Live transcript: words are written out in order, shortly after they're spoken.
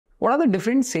What are the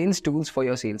different sales tools for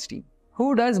your sales team?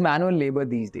 Who does manual labor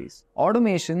these days?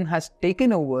 Automation has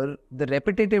taken over the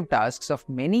repetitive tasks of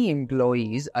many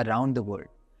employees around the world,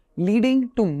 leading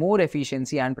to more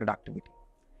efficiency and productivity.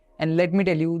 And let me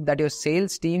tell you that your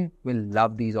sales team will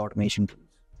love these automation tools.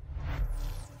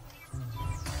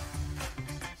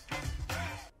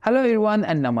 Hello everyone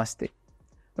and Namaste.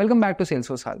 Welcome back to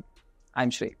Salesforce Hub. I'm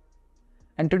Shrey.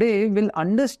 And today we'll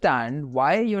understand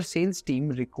why your sales team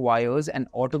requires an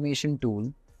automation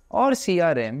tool or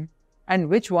CRM and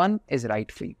which one is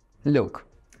right for you. Look,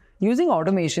 using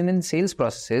automation in sales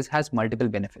processes has multiple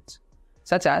benefits,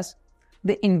 such as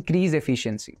they increase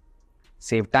efficiency,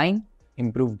 save time,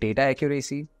 improve data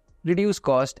accuracy, reduce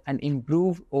cost, and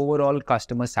improve overall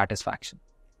customer satisfaction.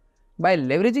 By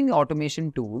leveraging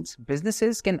automation tools,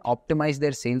 businesses can optimize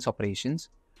their sales operations,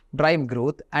 drive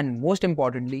growth, and most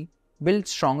importantly, build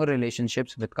stronger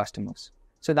relationships with customers.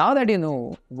 So now that you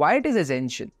know why it is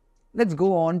essential, let's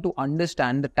go on to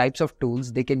understand the types of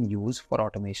tools they can use for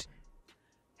automation.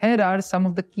 Here are some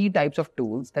of the key types of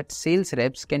tools that sales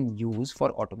reps can use for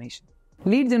automation.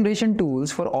 Lead generation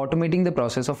tools for automating the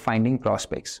process of finding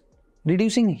prospects,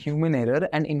 reducing human error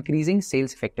and increasing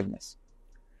sales effectiveness.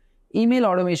 Email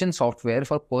automation software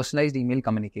for personalized email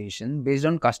communication based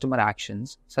on customer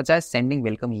actions, such as sending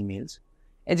welcome emails,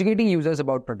 educating users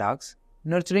about products,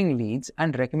 nurturing leads,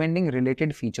 and recommending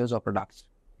related features or products.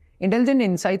 Intelligent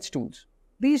insights tools.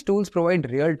 These tools provide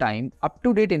real-time,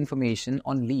 up-to-date information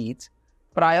on leads,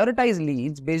 prioritize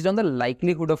leads based on the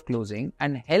likelihood of closing,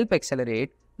 and help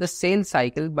accelerate the sales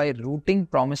cycle by routing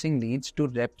promising leads to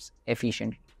reps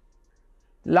efficiently.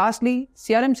 Lastly,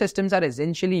 CRM systems are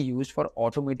essentially used for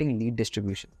automating lead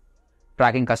distribution,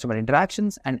 tracking customer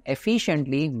interactions, and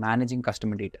efficiently managing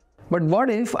customer data. But what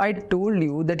if I told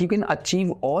you that you can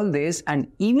achieve all this and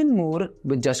even more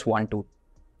with just one tool?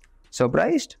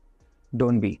 Surprised?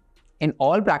 Don't be. In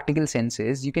all practical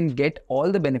senses, you can get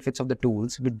all the benefits of the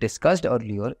tools we discussed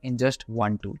earlier in just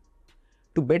one tool.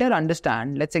 To better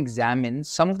understand, let's examine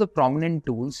some of the prominent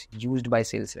tools used by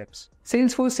sales reps.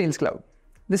 Salesforce Sales Cloud.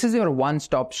 This is your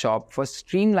one-stop shop for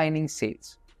streamlining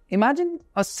sales. Imagine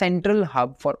a central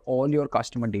hub for all your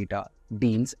customer data,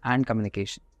 deals, and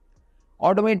communication.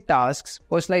 Automate tasks,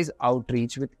 personalize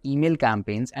outreach with email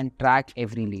campaigns, and track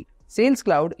every lead. Sales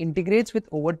Cloud integrates with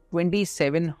over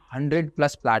 2,700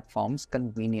 plus platforms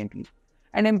conveniently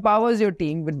and empowers your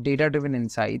team with data-driven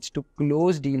insights to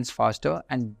close deals faster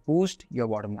and boost your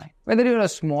bottom line. Whether you're a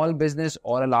small business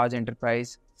or a large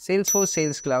enterprise, Salesforce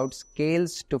Sales Cloud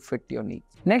scales to fit your needs.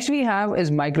 Next we have is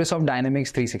Microsoft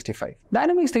Dynamics 365.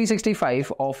 Dynamics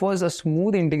 365 offers a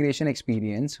smooth integration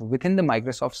experience within the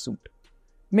Microsoft suite,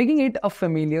 making it a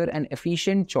familiar and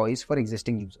efficient choice for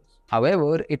existing users.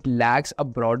 However, it lacks a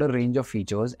broader range of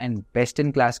features and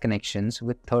best-in-class connections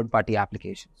with third-party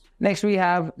applications. Next, we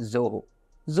have Zoho.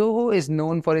 Zoho is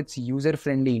known for its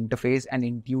user-friendly interface and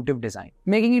intuitive design,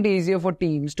 making it easier for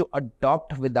teams to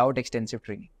adopt without extensive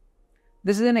training.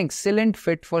 This is an excellent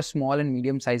fit for small and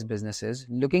medium-sized businesses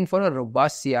looking for a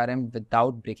robust CRM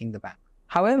without breaking the bank.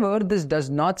 However, this does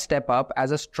not step up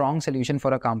as a strong solution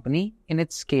for a company in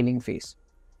its scaling phase.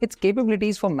 Its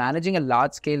capabilities for managing a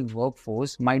large-scale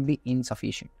workforce might be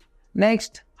insufficient.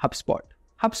 Next, HubSpot.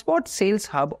 HubSpot Sales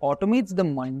Hub automates the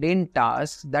mundane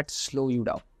tasks that slow you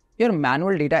down. Your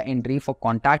manual data entry for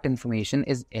contact information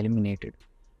is eliminated,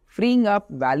 freeing up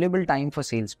valuable time for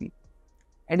salespeople.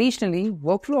 Additionally,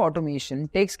 workflow automation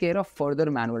takes care of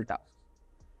further manual tasks,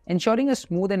 ensuring a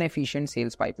smooth and efficient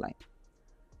sales pipeline.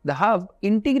 The Hub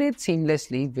integrates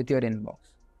seamlessly with your inbox,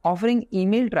 offering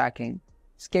email tracking,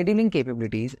 scheduling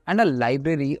capabilities, and a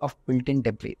library of built-in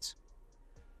templates.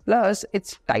 Plus,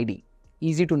 it's tidy,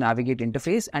 easy to navigate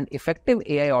interface, and effective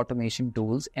AI automation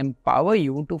tools empower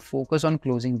you to focus on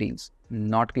closing deals,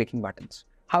 not clicking buttons.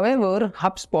 However,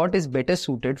 HubSpot is better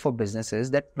suited for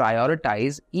businesses that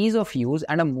prioritize ease of use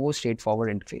and a more straightforward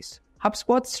interface.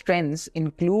 HubSpot's strengths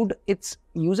include its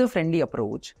user-friendly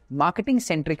approach,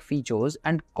 marketing-centric features,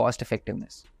 and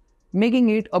cost-effectiveness, making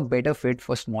it a better fit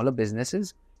for smaller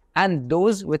businesses and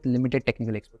those with limited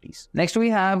technical expertise. Next we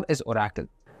have is Oracle.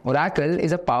 Oracle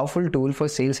is a powerful tool for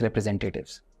sales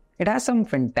representatives. It has some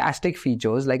fantastic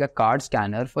features like a card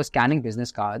scanner for scanning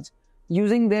business cards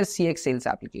using their CX sales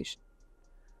application.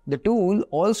 The tool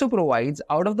also provides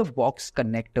out-of-the-box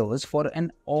connectors for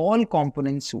an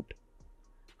all-component suite.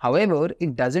 However,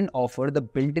 it doesn't offer the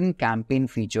built-in campaign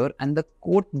feature and the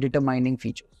quote determining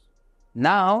features.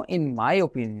 Now, in my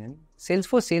opinion,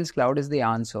 Salesforce Sales Cloud is the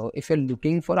answer if you're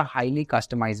looking for a highly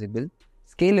customizable,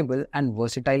 scalable, and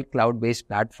versatile cloud-based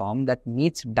platform that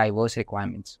meets diverse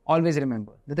requirements. Always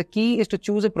remember that the key is to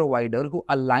choose a provider who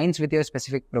aligns with your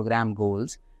specific program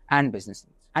goals and business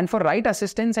needs. And for right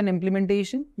assistance and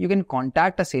implementation, you can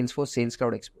contact a Salesforce Sales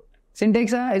Cloud expert.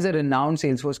 Cyntexa is a renowned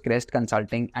Salesforce Crest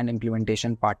consulting and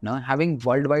implementation partner, having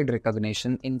worldwide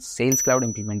recognition in Sales Cloud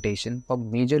implementation for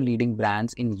major leading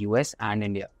brands in US and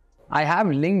India. I have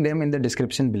linked them in the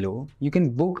description below. You can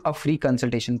book a free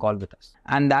consultation call with us.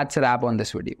 And that's a wrap on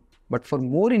this video. But for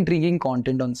more intriguing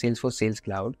content on Salesforce Sales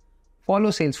Cloud, follow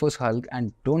Salesforce Hulk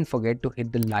and don't forget to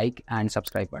hit the like and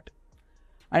subscribe button.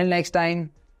 Until next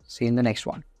time, see you in the next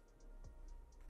one.